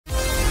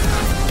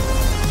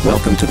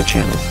Welcome to the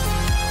channel.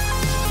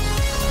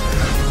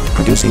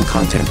 Producing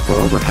content for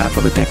over half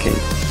of a decade.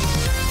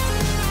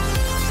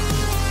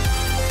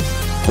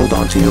 Hold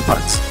on to your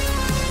butts.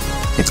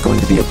 It's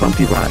going to be a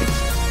bumpy ride.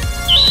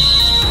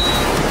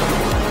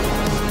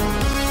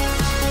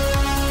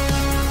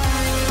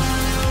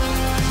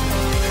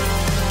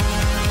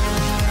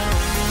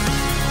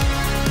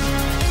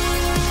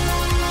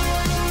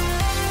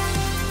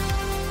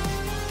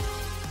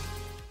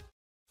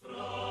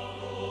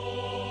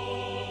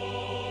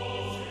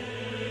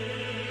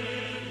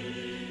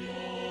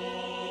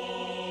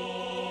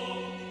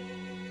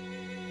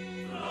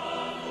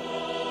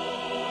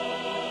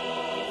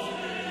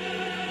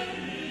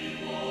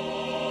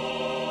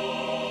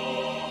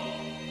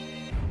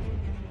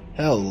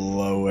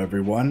 Hello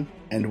everyone,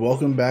 and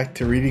welcome back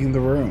to Reading the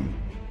Room.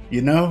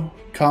 You know,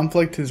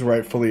 conflict is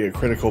rightfully a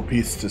critical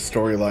piece to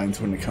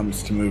storylines when it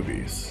comes to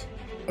movies.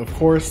 Of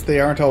course, they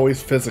aren't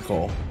always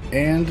physical,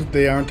 and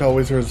they aren't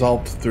always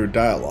resolved through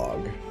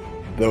dialogue.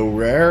 Though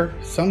rare,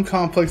 some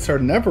conflicts are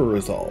never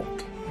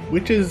resolved,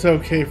 which is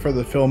okay for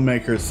the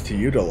filmmakers to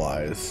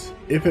utilize,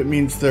 if it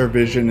means their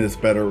vision is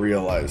better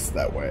realized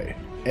that way,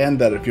 and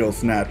that it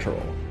feels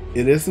natural.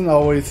 It isn't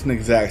always an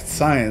exact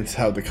science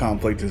how the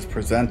conflict is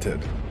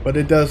presented, but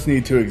it does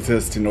need to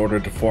exist in order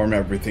to form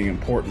everything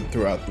important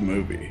throughout the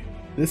movie.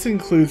 This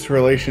includes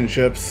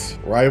relationships,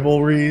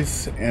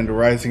 rivalries, and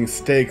rising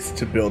stakes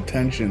to build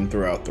tension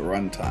throughout the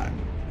runtime.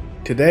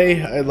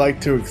 Today, I'd like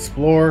to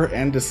explore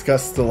and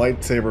discuss the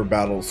lightsaber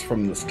battles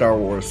from the Star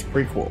Wars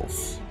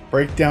prequels,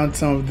 break down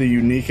some of the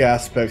unique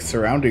aspects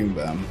surrounding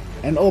them,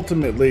 and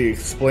ultimately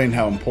explain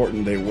how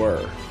important they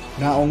were.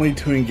 Not only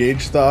to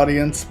engage the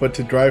audience, but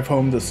to drive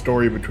home the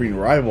story between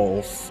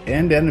rivals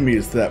and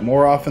enemies that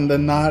more often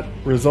than not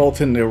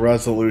result in a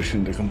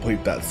resolution to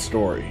complete that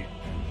story.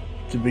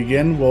 To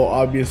begin, we'll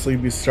obviously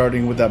be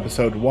starting with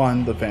episode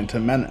 1, The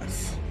Phantom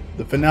Menace.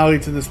 The finale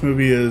to this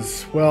movie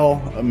is, well,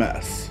 a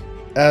mess,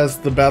 as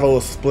the battle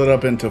is split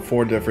up into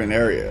 4 different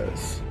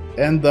areas,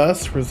 and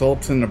thus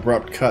results in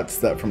abrupt cuts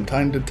that from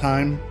time to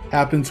time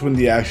happens when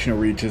the action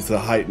reaches a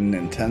heightened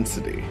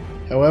intensity.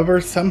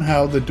 However,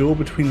 somehow the duel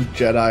between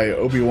Jedi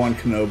Obi-Wan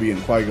Kenobi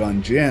and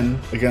Qui-Gon Jinn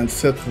against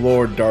Sith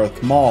Lord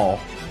Darth Maul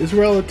is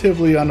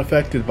relatively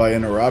unaffected by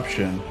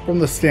interruption from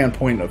the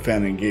standpoint of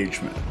fan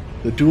engagement.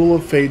 The Duel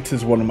of Fates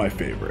is one of my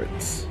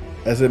favorites,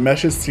 as it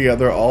meshes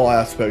together all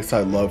aspects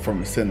I love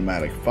from a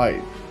cinematic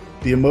fight.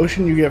 The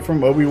emotion you get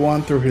from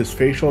Obi-Wan through his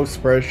facial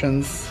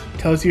expressions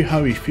tells you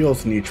how he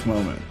feels in each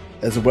moment,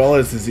 as well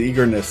as his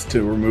eagerness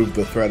to remove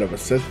the threat of a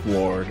Sith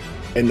Lord,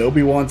 and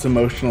Obi-Wan's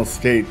emotional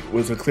state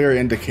was a clear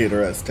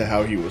indicator as to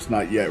how he was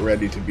not yet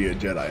ready to be a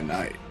Jedi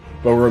Knight,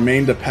 but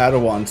remained a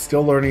Padawan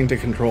still learning to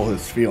control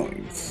his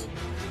feelings.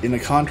 In a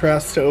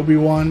contrast to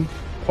Obi-Wan,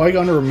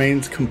 Qui-Gon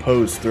remains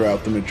composed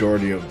throughout the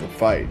majority of the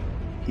fight.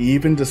 He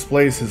even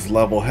displays his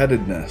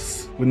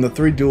level-headedness when the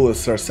 3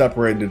 duelists are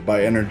separated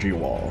by energy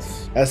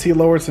walls, as he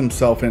lowers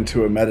himself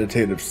into a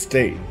meditative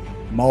state.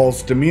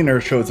 Maul's demeanor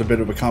shows a bit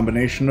of a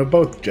combination of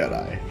both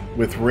Jedi,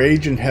 with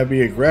rage and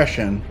heavy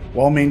aggression,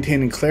 while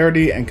maintaining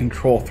clarity and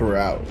control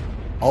throughout.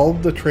 All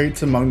of the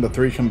traits among the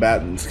 3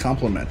 combatants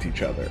complement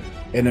each other,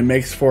 and it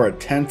makes for a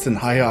tense and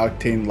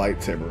high-octane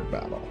lightsaber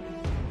battle.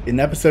 In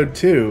episode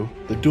 2,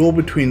 the duel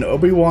between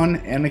Obi-Wan,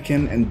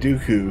 Anakin, and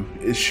Dooku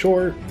is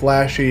short,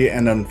 flashy,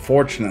 and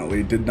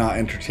unfortunately did not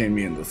entertain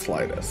me in the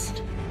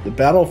slightest. The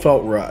battle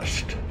felt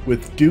rushed,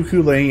 with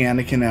Dooku laying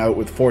Anakin out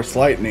with Force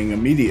Lightning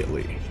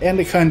immediately, and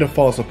it kind of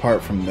falls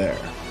apart from there.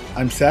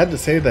 I'm sad to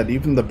say that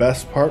even the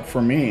best part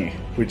for me,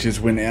 which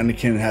is when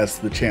Anakin has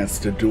the chance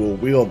to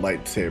dual-wield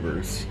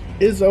lightsabers,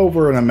 is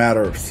over in a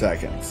matter of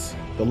seconds.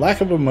 The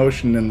lack of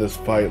emotion in this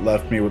fight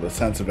left me with a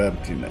sense of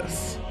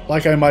emptiness,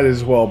 like I might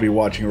as well be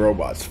watching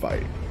robots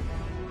fight,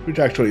 which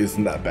actually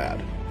isn't that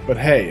bad. But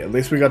hey, at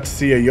least we got to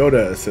see a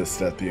Yoda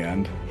assist at the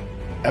end.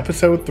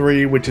 Episode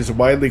 3, which is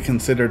widely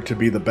considered to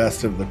be the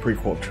best of the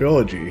prequel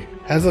trilogy,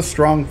 has a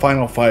strong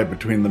final fight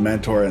between the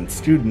mentor and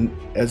student,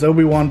 as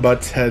Obi-Wan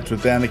butts heads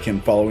with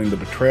Anakin following the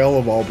betrayal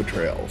of all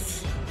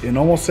betrayals. In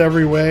almost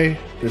every way,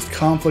 this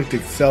conflict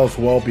excels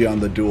well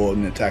beyond the duel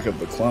in Attack of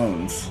the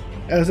Clones,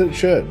 as it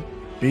should.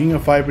 Being a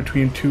fight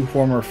between 2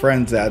 former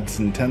friends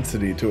adds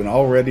intensity to an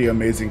already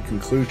amazing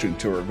conclusion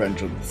to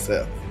Revenge of the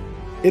Sith.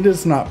 It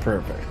is not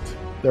perfect.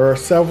 There are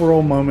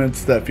several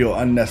moments that feel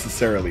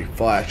unnecessarily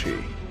flashy,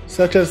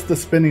 such as the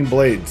spinning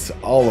blades,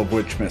 all of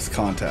which miss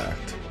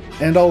contact.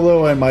 And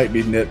although I might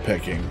be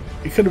nitpicking,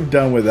 it could have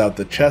done without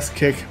the chest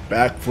kick,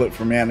 backflip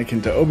from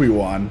Anakin to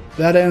Obi-Wan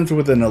that ends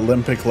with an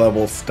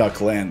Olympic-level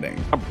stuck landing.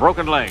 A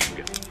broken leg.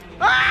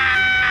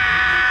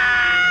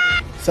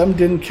 Some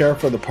didn't care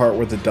for the part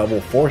with the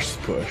double force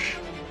push,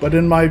 but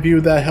in my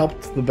view that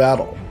helped the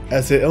battle,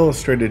 as it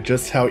illustrated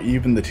just how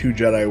even the 2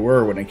 Jedi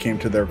were when it came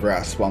to their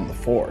grasp on the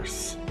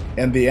Force.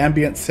 And the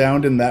ambient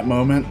sound in that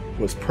moment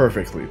was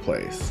perfectly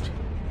placed.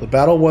 The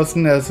battle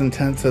wasn't as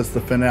intense as the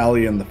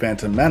finale in The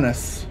Phantom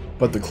Menace,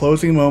 but the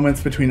closing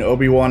moments between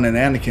Obi-Wan and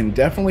Anakin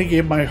definitely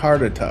gave my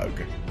heart a tug.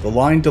 The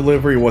line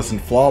delivery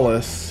wasn't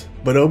flawless,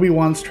 But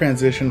Obi-Wan's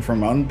transition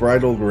from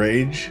unbridled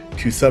rage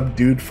to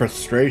subdued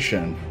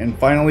frustration, and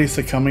finally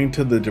succumbing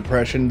to the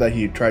depression that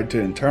he tried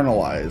to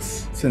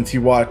internalize since he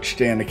watched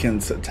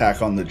Anakin's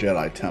attack on the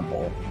Jedi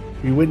Temple.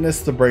 We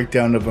witnessed the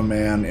breakdown of a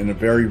man in a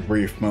very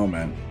brief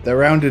moment that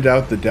rounded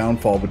out the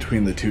downfall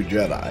between the two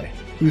Jedi,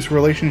 whose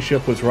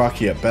relationship was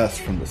rocky at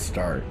best from the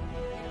start.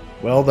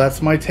 Well,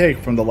 that's my take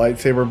from the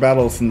lightsaber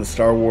battles in the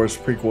Star Wars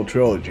prequel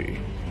trilogy.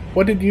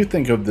 What did you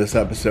think of this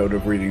episode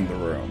of Reading the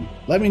Room?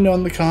 Let me know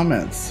in the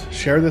comments.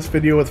 Share this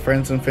video with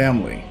friends and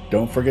family.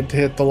 Don't forget to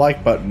hit the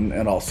like button,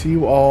 and I'll see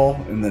you all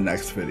in the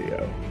next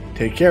video.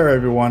 Take care,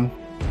 everyone.